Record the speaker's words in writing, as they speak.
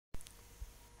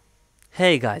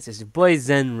Hey guys, it's your boy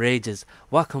ZenRageZ.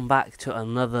 Welcome back to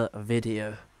another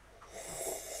video.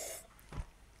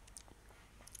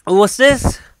 What's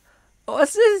this?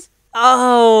 What's this?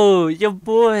 Oh, your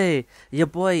boy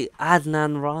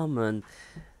Adnan Rahman,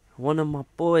 one of my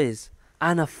boys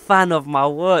and a fan of my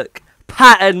work,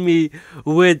 patterned me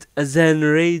with a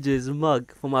ZenRageZ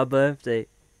mug for my birthday.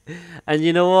 And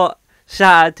you know what?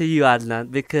 Shout out to you,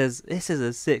 Adnan, because this is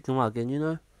a sick mug, and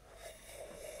you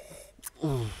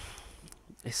know,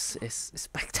 it's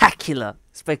spectacular.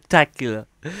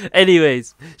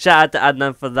 Anyways, shout out to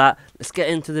Adnan for that. Let's get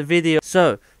into the video.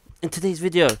 So, in today's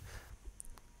video,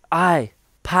 I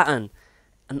pattern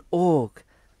an AUG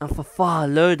and FFAR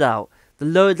loadout. The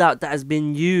loadout that has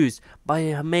been used by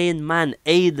a main man,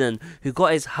 Aiden, who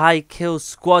got his high kill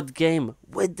squad game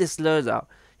with this loadout.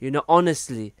 You know,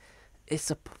 honestly, it's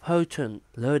a potent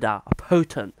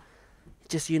loadout.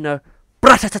 Just, you know,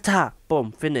 bra-ta-ta-ta,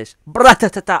 boom, finish.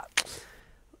 Bra-ta-ta-ta,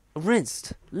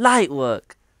 rinsed, light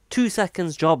work, 2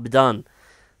 seconds, job done.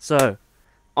 So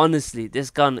honestly,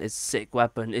 this gun is a sick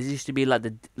weapon. It used to be like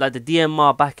the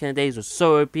DMR back in the days was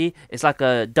so OP. It's like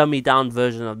a dummy down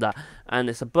version of that, and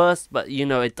it's a burst, but you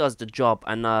know, it does the job.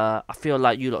 And I feel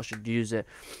like you lot should use it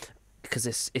because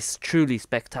it's truly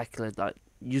spectacular. Like,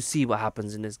 you see what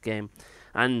happens in this game.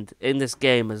 And in this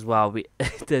game as well,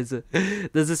 there's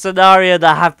a scenario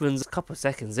that happens a couple of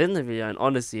seconds in the video, and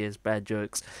honestly, it's bad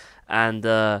jokes. And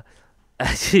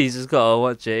you just gotta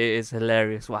watch it. It's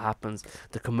hilarious what happens,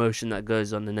 the commotion that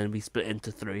goes on, and then we split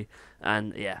into 3,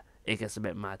 and yeah, it gets a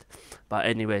bit mad. But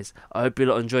anyways, I hope you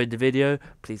lot enjoyed the video.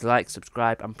 Please like,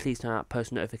 subscribe, and please turn that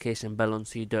post notification bell on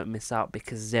so you don't miss out,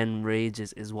 because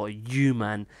ZenRageZ is what you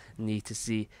man need to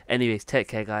see. Anyways, take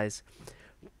care guys.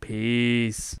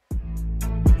 Peace.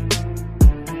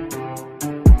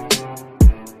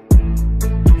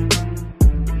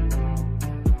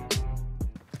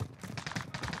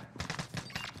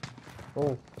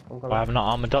 Oh, I have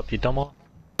not armored up, you dumbo.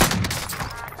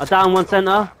 I down one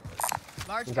center.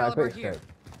 Large caliber here.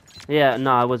 Yeah,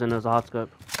 no, I wasn't. It was a hard scope.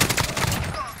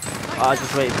 I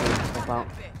just waited for him to pop out.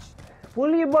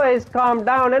 Will you boys calm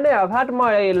down, innit? I've had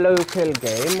my low kill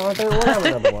game. I don't want to have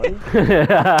another one.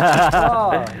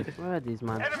 Oh. Where are these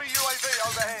man? Enemy UAV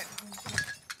overhead.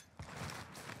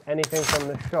 Anything from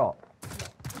the shop?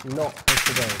 Not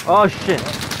for today. Oh shit!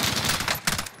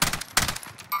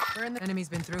 We're in the enemy's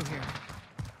been through here.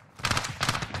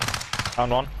 Down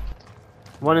one.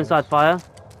 One inside fire.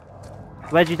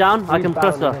 Where'd you down? I can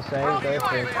cluster.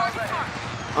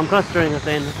 I'm clustering,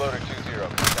 Hussein.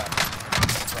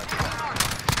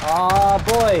 Ah,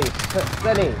 boys.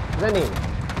 Zenny.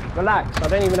 Relax. I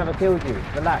don't even have a killed you.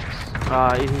 Relax.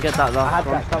 You can get that last I had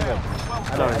one. that covered.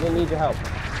 I didn't need your help.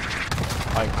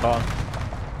 I can't.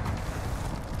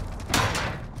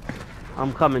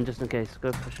 I'm coming just in case.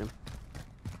 Go push him.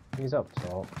 He's up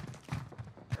top.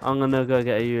 I'm gonna go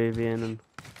get a UAV in and...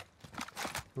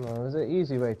 No, there's an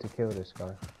easy way to kill this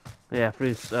guy. Yeah,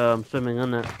 through swimming,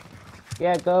 isn't it?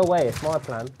 Yeah, go away. It's my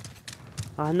plan.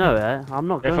 I know it. I'm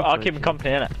not going I'll for keep him company,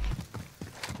 innit?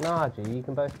 Nah, G, you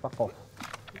can both fuck off.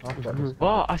 I've got this.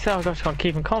 What? I said I was just gonna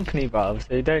keep him company, bruv,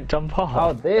 so you don't jump off.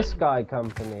 Oh, this guy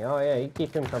company. Oh yeah, you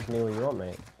keep him company all you want,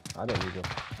 mate. I don't need you.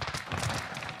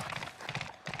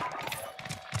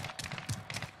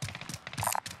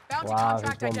 Bounty Wow,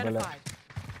 contract he's one bullet. identified.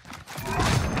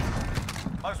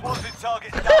 Most wanted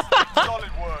target dusted.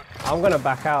 Solid work. I'm gonna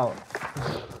back out.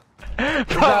 Is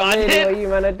Bro, that I really did. what you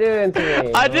men are doing to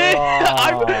me? I did.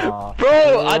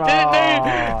 Bro, I didn't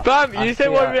know. Fam, you said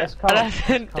what? And I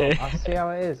sent it. I see how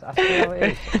it is. I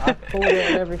pulled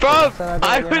it and everything. Bro, so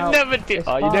I would never do. It's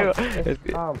Oh, you know calm. what? It's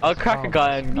calm. I'll It's crack a calm.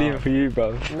 guy It's and leave calm. it for you,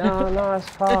 bro. No, it's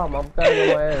calm. I'm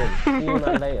going on my own. See you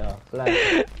man later.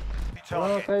 Bless.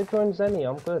 No, go join Zenny.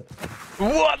 I'm good.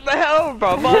 What the hell,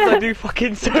 bro? Might as well do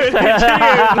fucking solo too,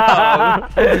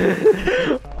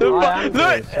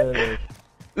 bro.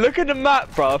 Look at the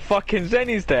map, bro. Fucking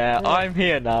Zenny's there. Yeah. I'm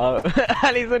here now.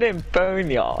 And he's in him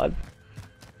boneyard.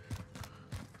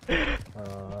 I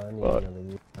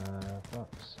need another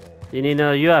fuck's sake. You need to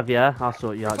know you have, yeah? I'll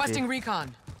sort you out. Requesting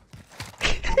recon.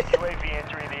 UAV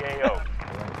entering the AO.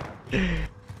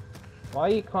 Why are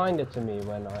you kinder to me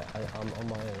when I'm on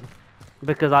my own?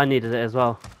 Because I needed it as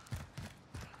well.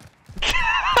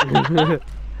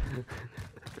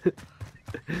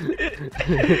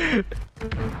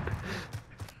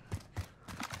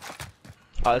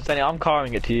 Alright, Zenny, I'm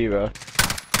carring it to you, bro.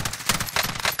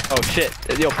 Oh shit,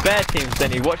 your bear team,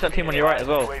 Zenny. Watch that team on your right as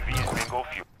well. UAV is bingo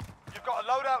fuel. You've got a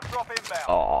loadout drop inbound.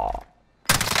 Oh.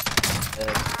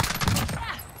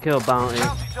 Kill bounty.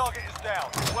 Bounty target is down.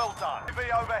 Well done.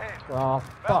 UAV overhead. Oh,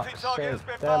 Bounty fuck's target sake. has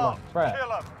been They're my marked. threat.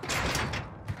 Kill 'em.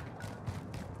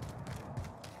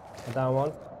 Down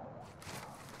one.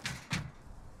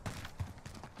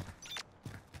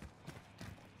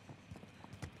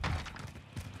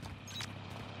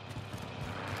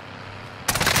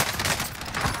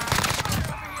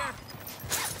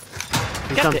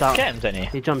 He jumped out. Get him, Zenny.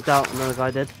 He jumped out. Another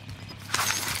guy did.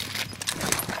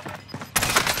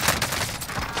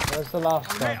 Where's the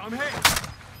last guy? I'm hit.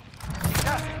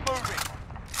 Gas is moving.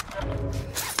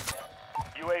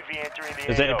 UAV entering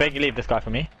the Zenny, AO. beg you leave this guy for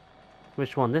me.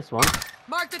 Which one? This one?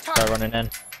 Mark the Guy target. running in.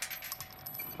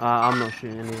 I'm not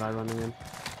shooting any guy running in.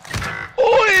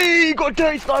 Oi! Got a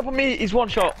dirty sniper on me. He's one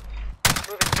shot.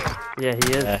 Yeah,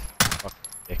 he is. Yeah. Fuck,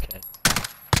 dickhead.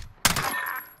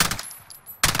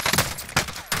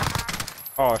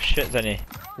 Oh shit, Zenny.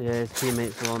 Yeah, his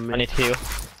teammates are on me. I need to heal.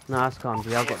 No, that's calm.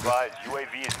 Yeah, I've Be got this. advised,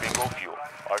 UAV is bingo fuel.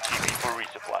 RTB for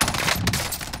resupply.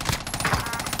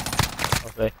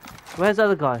 Okay. Where's the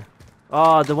other guy?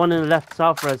 Oh, the one in the left,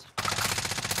 south res.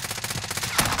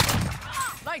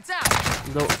 Lights out.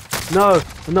 No,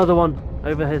 another one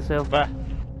over his hill. Where?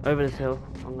 Over this hill.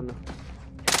 I'm gonna.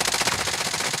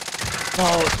 No,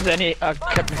 Zenny, I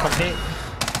kept him company.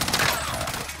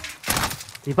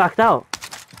 He backed out.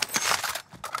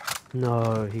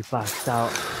 No, he backed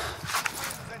out.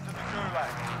 Sent to the gulag.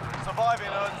 Surviving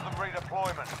earns them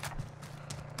redeployment.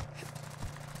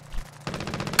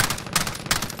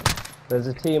 There's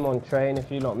a team on train.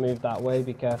 If you not move that way,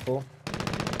 be careful.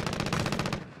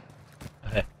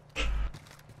 Okay.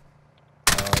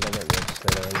 Oh, they don't register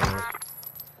there anyways.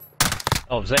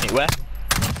 Oh, Zenny, where?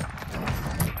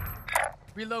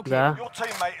 Relocate. There. Your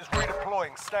teammate is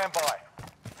redeploying. Stand by.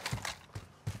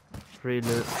 Free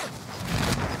loot.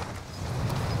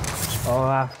 Oh,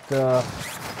 after.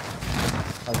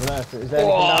 I don't know if is there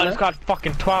anything Oh, down this there? got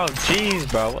fucking 12 G's,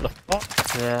 bro. What the fuck?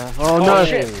 Yeah. Oh no.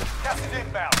 shit. Gas is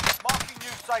inbound. Marking new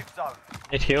safe zone.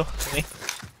 Need to heal, Zenny.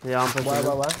 Yeah, I'm pushing Where? him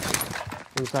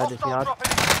inside this Hostile yard.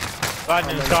 dropping in. Riding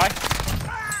in the sky.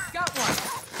 Got one.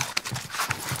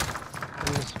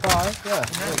 In the sky? Yeah.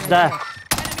 There.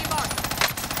 Enemy marked.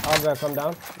 I'll go come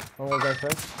down. I'm gonna go for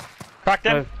him. Cracked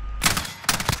him.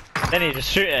 Then he just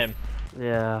shoot him.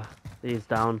 Yeah, he's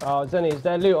down. Oh, Zenny, is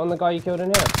there loot on the guy you killed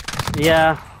in here?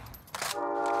 Yeah,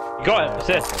 You got him,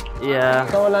 assist. yeah.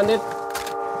 Someone landed. I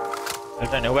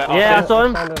don't know where. Yeah, I Oh, saw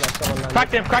him. Sounded like someone landed.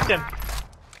 cracked him, cracked him.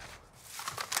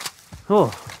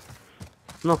 Oh,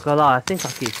 not gonna lie, I think I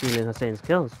keep stealing Hussein's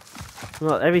kills.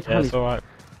 Look, every Yeah, time it's alright.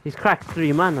 he's cracked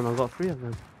 3 man and I've got 3 of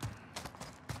them.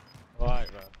 Alright,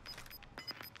 bro.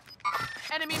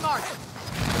 Enemy marked.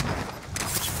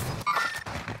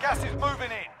 Gas is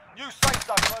moving in. New safe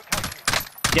zone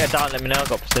located. Get down, let me know.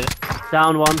 Got precision.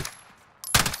 Down 1.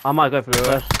 I might go for the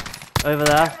first. Over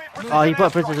there. Oh, he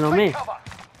put precision on me. Cover.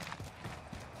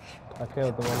 I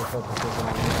killed the one who put the prison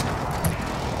on me.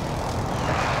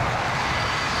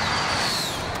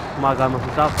 My guy must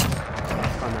be south.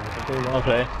 Oh no,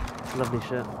 Okay. lovely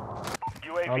shit.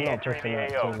 UAV I'm not entering pushing the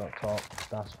that AO. team up top.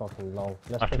 That's fucking long.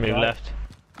 Let's I have to pick it move up. left.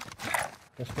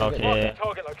 Let's pick it up. Okay.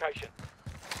 Target location.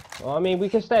 Well, I mean, we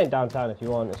can stay in downtown if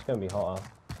you want. It's gonna be hotter.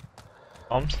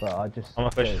 Bombs. But I just. I'm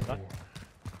a fish, don't- man.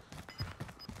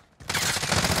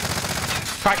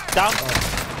 Crack down.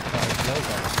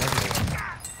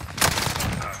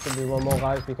 Should be one more,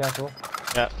 guys. Be careful.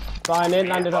 Yeah. Flying in,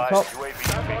 landed up top. UAV is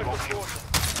bingo fuel.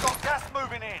 Got gas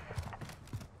moving in.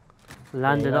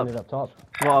 Landed Yeah, up. landed up top.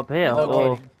 What, up here? Okay.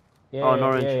 Or Yeah, Oh, yeah,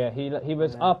 Norwich. yeah, yeah. He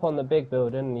was up on the big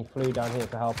building and he flew down here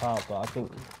to help out, but I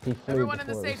think he flew Everyone in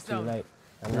the before it was safe too zone. late.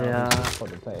 And now Yeah. he's just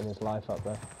contemplating his life up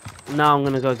there. now I'm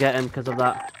gonna go get him because of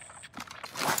that.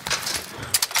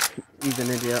 He's an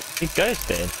idiot. He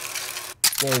ghosted.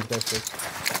 Yeah, he's ghosted.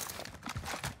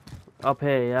 Up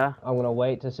here, yeah? I'm gonna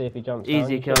wait to see if he jumps Easy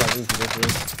down. You kill. should have easy this Good.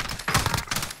 is.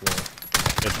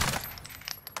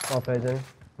 Well played, Zenny.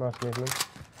 Nice movement.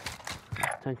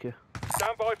 Thank you.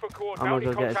 Stand by for I'm gonna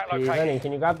go get his keys. Zenny,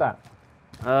 can you grab that?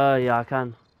 Yeah, I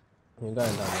can. You're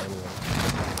going down there anyway.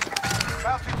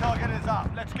 Bounty target is up.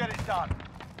 Let's get it done.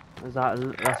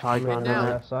 That's high ground, On now. the isn't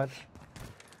it? left side.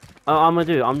 I'm gonna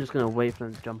do. I'm just gonna wait for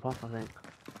them to jump off, I think.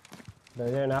 They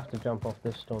don't have to jump off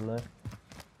this storm though.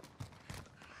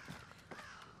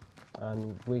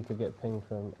 And we could get pinged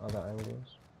from other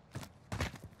angles.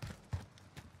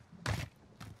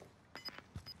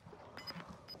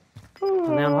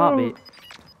 Are they on heartbeat?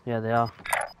 Yeah, they are.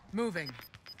 Moving.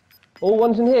 Oh,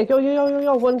 one's in here.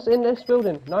 Yo. One's in this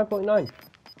building. 9.9.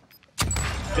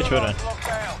 Which building? Locked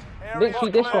down. Area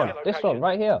Literally this clear. one. This one,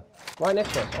 right here. Right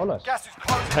next to us, on us. Gas is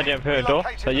closing. Had you opened the door?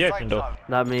 Relocating So you the opened safe the door? zone.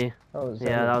 That me. That was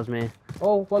Yeah, that was me.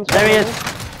 Oh, one's There he is.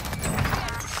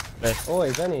 Oh,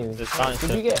 is any? There's nine, Did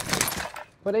so- you get?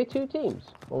 Were they two teams?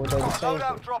 Or were they the same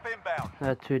Loadout team? drop inbound.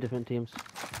 They're 2 different teams.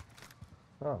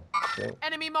 Oh, shit.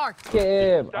 Enemy marked. Get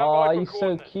him! Stand Oh, by for he's so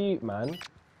coordinates. cute, man.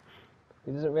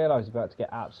 He doesn't realise he's about to get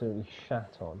absolutely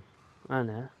shat on. I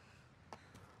know.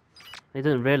 He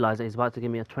doesn't realise that he's about to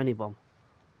give me a 20 bomb.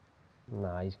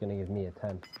 Nah, he's gonna give me a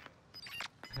 10.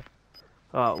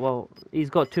 Alright, well, he's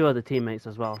got 2 other teammates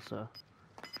as well, so.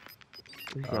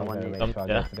 We can get I'm one gonna each. make sure I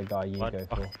Yeah. go for the guy you What? go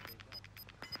for.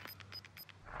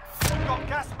 Got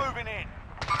gas moving in.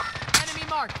 Enemy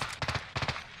marked.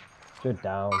 Good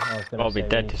down. I was gonna I'll be say we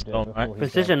dead need to to do it stone, before right? he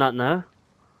Precision that now.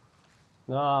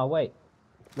 Nah, wait.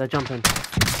 They're jumping.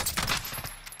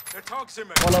 They're toxin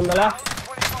me. One on the left.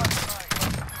 25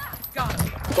 remain. Got him.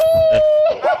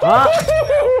 What?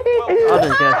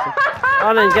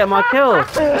 I didn't get my kills.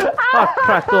 I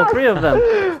cracked all 3 of them.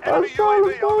 Enemy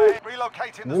UAV overhead.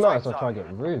 Relocating We the might safe as well try zone. to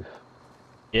get roof.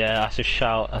 Yeah, that's a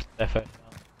shout. That's definitely.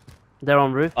 They're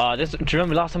on roof. Do you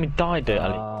remember last time we died, dude,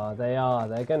 Ali? Ah, they are.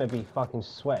 They're gonna be fucking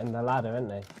sweating the ladder, aren't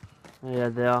they? Yeah,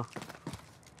 they are.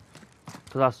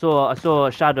 Cause I saw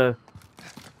a shadow.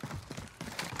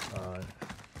 Alright.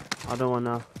 I don't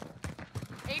wanna.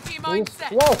 AP mine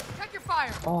set. Whoa! Check your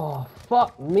fire. Oh,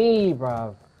 fuck me,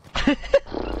 bruv.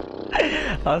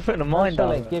 I was putting a mine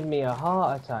Trying to down. give me a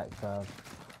heart attack, bruv.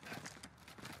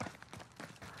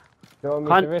 Do you want me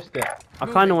Can't- to risk it? I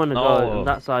kind of want to go No. on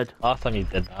that side. Last time you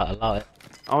did that, allow it.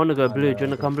 I want to go I blue. know, Do you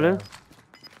want to good come blue?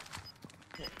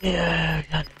 plan.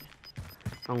 Yeah.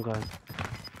 I'm going.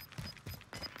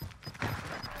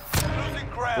 Losing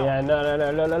ground. Yeah,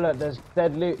 no, look, there's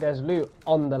dead loot, there's loot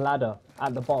on the ladder,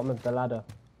 at the bottom of the ladder.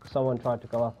 Someone tried to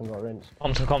go up and got rinsed.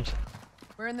 Comms.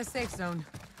 We're in the safe zone.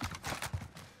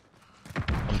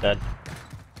 I'm dead.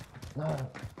 No.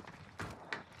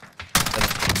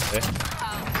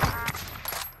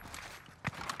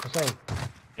 What's saying?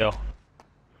 Yo.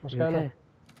 What's You going okay? on?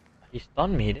 He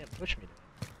stunned me, he didn't push me.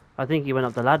 I think he went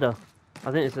up the ladder.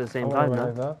 I think it's the same I'm guy gonna now.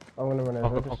 run over. I'm gonna run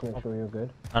over Go, just go, to make go. sure you're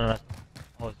good. No.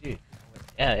 Oh, it's you.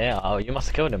 Yeah. Oh, you must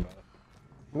have killed him, bro.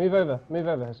 Move over,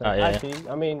 Hassan. Oh, yeah, yeah. Actually,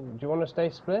 I mean, do you want to stay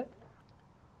split?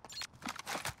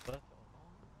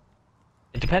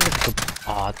 It depends if you could.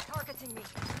 Ah,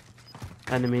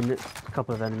 Enemy, a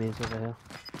couple of enemies over here.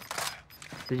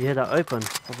 Did you hear that open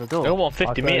of the door? they're all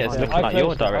 50 meters looking like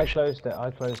your direction.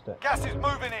 I closed it. Gas is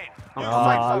moving in. New Ah,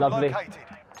 safe zone lovely. located.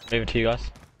 Moving to you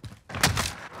guys.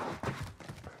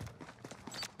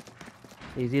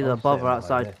 He's either I'm above sitting or like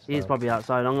outside. this, He's so- probably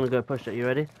outside. I'm gonna go push it. You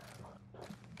ready?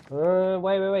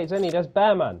 Wait, Zenny, there's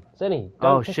Bear Man. Zenny,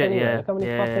 Oh don't push shit! anywhere. Yeah. Look how many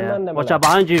Yeah. fucking Yeah. man them Watch are out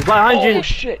behind you! Behind you! Oh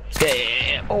shit!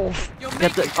 Yeah. Oh. You'll Get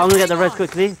make the, it I'm gonna get the just res like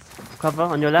quickly. Cover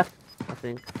on your left. I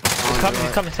think.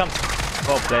 He's coming.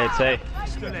 Well played, say.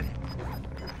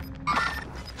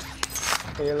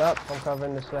 Heal up, I'm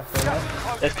covering this left and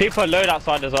right. There's people load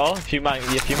outside as well. If you man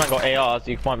got ARs,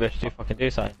 you might be able to fucking do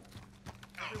something.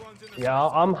 Yeah,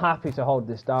 I'm happy to hold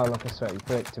this down like a sweaty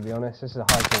prick, to be honest. This is a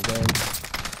high-kill game.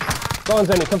 Go on,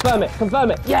 Zenny,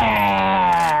 confirm it!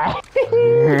 Yeah!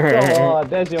 Come on,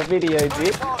 there's your video, G.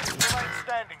 Targets remain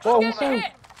standing. Whoa, Get what's the that?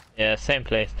 hit. Yeah, same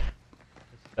place.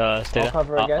 Stay I'll there.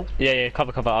 cover again. Yeah,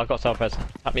 cover. I got self-res.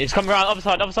 He's coming around, other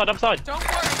side. Don't worry.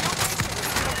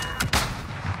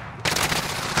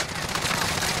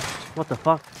 What the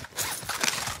fuck?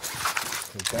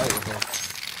 There we go.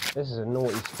 This is a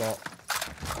naughty spot.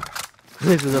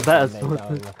 This is a better Lay spot.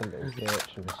 down like a little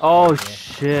bitch and just Oh stand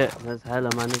shit! There's hella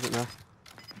man, isn't there?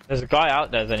 There's a guy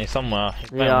out there, Zenny, somewhere.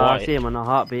 He's wearing Yeah, I white. see him on a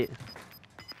heartbeat. there.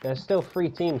 There's still 3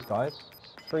 teams, guys.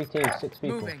 3 teams, 6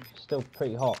 people. Moving. Still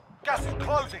pretty hot. Gas is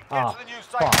closing. Get Ah, to the new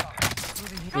fuck. safe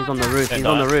zone. He's on the roof. They're He's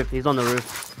on the not. roof. He's on the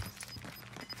roof.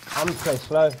 I'm play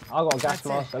slow. I got a gas That's it.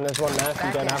 mask and there's one there if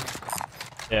you don't have.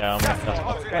 Yeah, I'm Gas is left.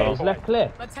 closing Hey, in. is left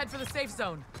clear? Let's head for the safe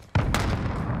zone.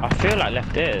 I feel like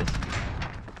left is.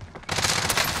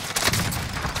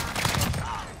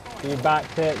 You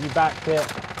backed it.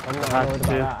 I'm not Had worried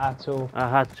to. about that at all. I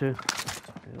had to.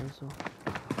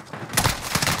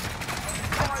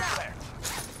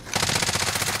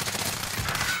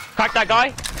 Crack that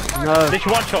guy. No.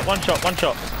 Literally one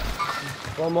shot.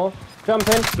 One more. Jump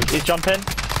in. He's jumping.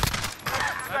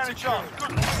 Stand a chance.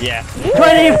 Good. Yeah.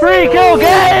 23 kill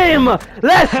game!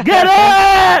 Let's get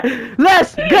it!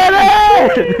 Let's get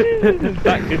it!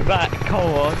 Back.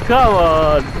 Come on. Come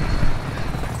on.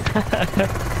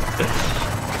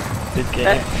 Good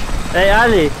game. Hey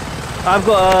Ali, I've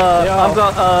got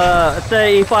Yo.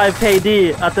 35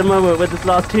 KD at the moment with this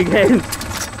last 2 games.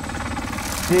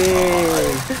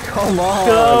 Jeez. Come on.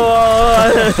 Come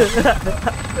on.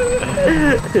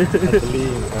 I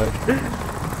believe, bro.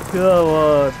 Come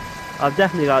on. I've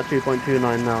definitely got 3.29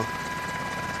 now.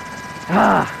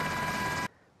 Ah.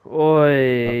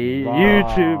 Oi,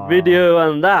 YouTube video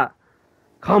and that.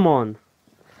 Come on.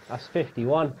 That's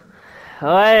 51.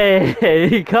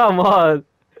 Hey, come on.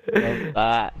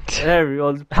 That.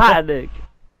 Everyone's panic.